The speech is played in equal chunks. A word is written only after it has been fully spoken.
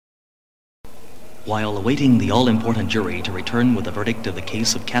While awaiting the all-important jury to return with the verdict of the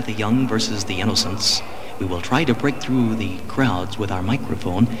case of Kathy Young versus the Innocents, we will try to break through the crowds with our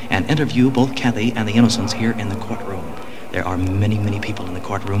microphone and interview both Kathy and the Innocents here in the courtroom. There are many, many people in the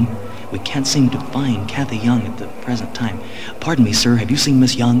courtroom. We can't seem to find Kathy Young at the present time. Pardon me, sir, have you seen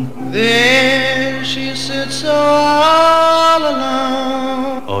Miss Young? There she sits all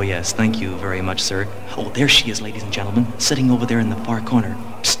alone. Oh, yes, thank you very much, sir. Oh, there she is, ladies and gentlemen, sitting over there in the far corner.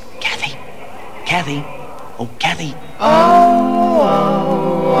 Psst, Kathy. Kathy. Oh, Kathy. Oh,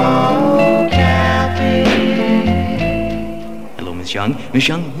 Kathy. Hello, Miss Young. Miss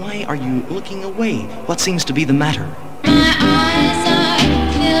Young, why are you looking away? What seems to be the matter? My eyes are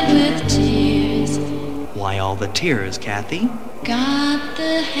filled with tears. Why all the tears, Kathy? Got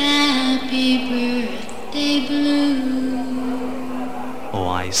the happy birthday blues. Oh,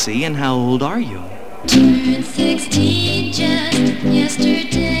 I see. And how old are you? Turned 16 just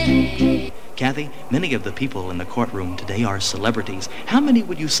yesterday. Kathy, many of the people in the courtroom today are celebrities. How many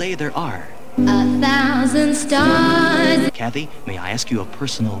would you say there are? 1,000 stars. Kathy, may I ask you a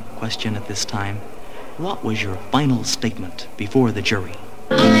personal question at this time? What was your final statement before the jury?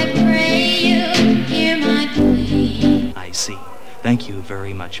 I pray you hear my plea. I see. Thank you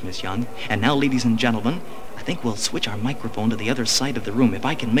very much, Miss Young. And now, ladies and gentlemen, I think we'll switch our microphone to the other side of the room. If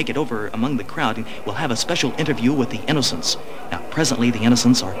I can make it over among the crowd, we'll have a special interview with the Innocents. Now, presently, the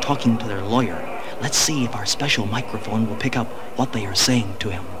Innocents are talking to their lawyer. Let's see if our special microphone will pick up what they are saying to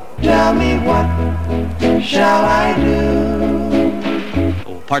him. Tell me, what shall I do?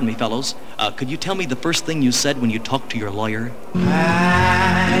 Oh, pardon me, fellows. Could you tell me the first thing you said when you talked to your lawyer?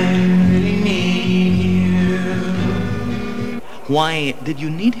 I really need you. Why did you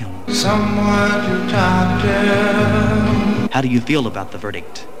need him? Someone to talk to. How do you feel about the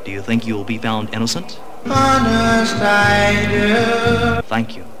verdict? Do you think you will be found innocent? Honest, I do.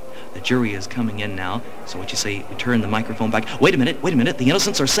 Thank you. The jury is coming in now, so what you say, you turn the microphone back. Wait a minute. The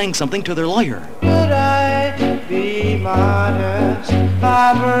Innocents are saying something to their lawyer. Could I be modest,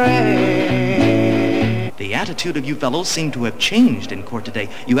 afraid? The attitude of you fellows seem to have changed in court today.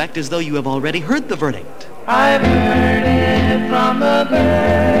 You act as though you have already heard the verdict. I've heard it from the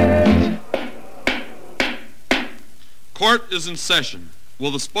birds. Court is in session.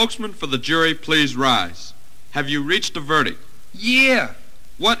 Will the spokesman for the jury please rise? Have you reached a verdict? Yeah,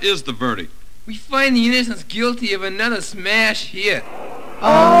 What is the verdict? we find the Innocents guilty of another smash hit.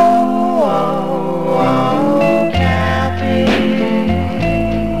 Oh, Kathy.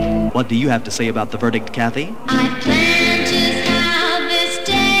 What do you have to say about the verdict, Kathy? I planned just how this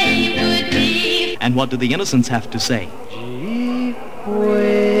day would be. And what do the Innocents have to say? Gee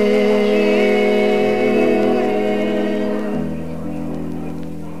whiz.